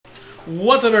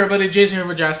What's up, everybody? Jason here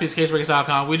for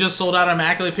JaspysCaseBreaks.com. We just sold out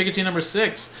Immaculate Pikachu number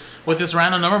 6 with this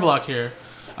random number block here.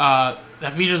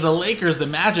 That features the Lakers, the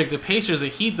Magic, the Pacers, the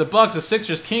Heat, the Bucks, the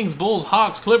Sixers, Kings, Bulls,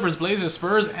 Hawks, Clippers, Blazers,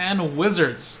 Spurs, and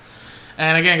Wizards.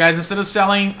 And again, guys, instead of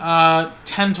selling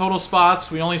 10 total spots,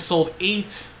 we only sold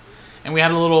 8. And we had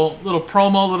a little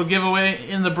promo, little giveaway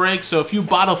in the break. So if you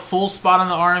bought a full spot on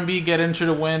the RNB, get entered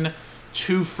to win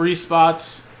 2 free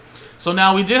spots. So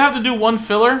now we did have to do 1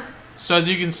 filler. So as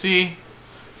you can see,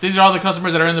 these are all the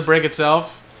customers that are in the break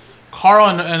itself. Carl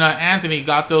and Anthony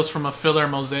got those from a filler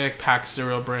Mosaic Pack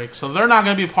cereal break. So they're not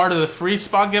going to be part of the free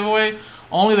spot giveaway.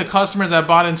 Only the customers that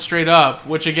bought in straight up,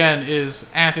 which again is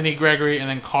Anthony, Gregory, and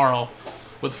then Carl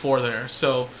with 4 there.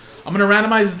 So I'm going to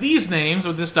randomize these names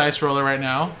with this dice roller right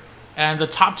now. And the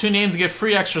top 2 names get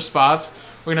free extra spots.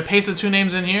 We're going to paste the 2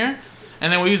 names in here.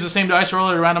 And then we'll use the same dice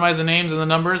roller to randomize the names and the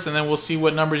numbers. And then we'll see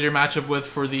what numbers you match up with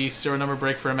for the 0 number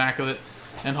break for Immaculate.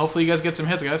 And hopefully you guys get some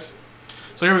hits, guys.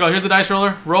 So here we go. Here's the dice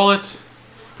roller. Roll it.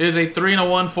 Here's a 3 and a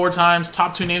 1 4 times.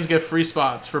 Top 2 names get free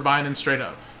spots for buying in straight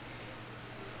up.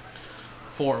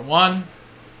 4. 1,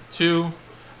 2,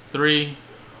 3,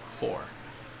 4.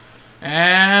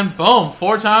 And boom.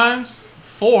 4 times.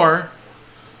 4.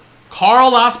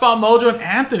 Carl, Last Spot Mojo, and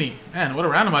Anthony. Man, what a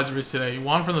randomizer is today. You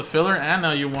won from the filler, and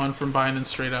now you won from buying in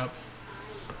straight up.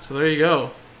 So there you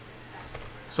go.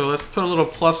 So let's put a little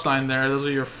plus sign there. Those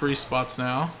are your free spots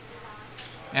now.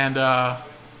 And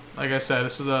like I said,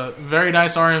 this is a very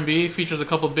nice RNB. Features a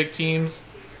couple big teams.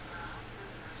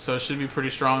 So it should be pretty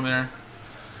strong there.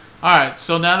 Alright,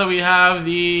 so now that we have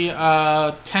the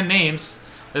 10 names,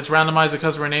 let's randomize the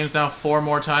customer names now 4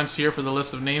 more times here for the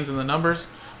list of names and the numbers.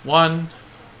 1,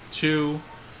 2,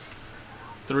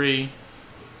 3,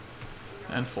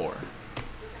 and 4.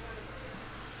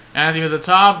 Anthony at the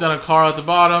top, then a Carl at the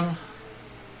bottom.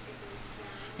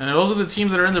 And those are the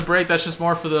teams that are in the break. That's just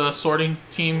more for the sorting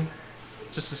team,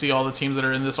 just to see all the teams that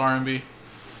are in this RNB.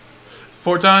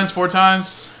 4 times, 4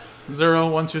 times. 0,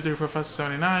 1, 2, 3, 4, 5, 6,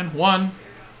 7, 8, 9. 1,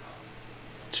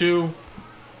 2,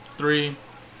 3,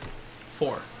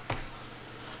 4.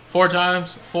 4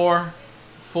 times, 4,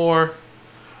 4.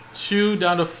 2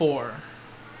 down to 4.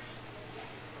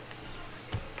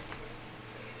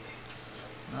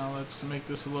 Now let's make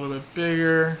this a little bit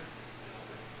bigger.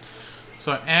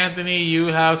 So Anthony, you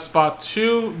have spot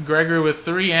 2. Gregory with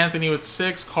 3. Anthony with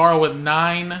 6. Carl with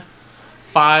 9,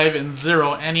 5, and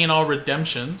 0. Any and all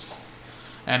redemptions.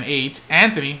 And 8.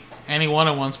 Anthony, any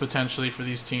 1-on-1s potentially for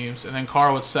these teams. And then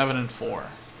Carl with 7 and 4.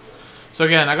 So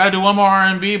again, I got to do 1 more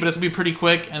RNB, but it's going to be pretty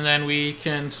quick, and then we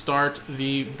can start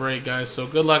the break, guys. So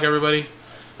good luck, everybody.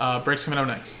 Break's coming up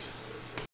next.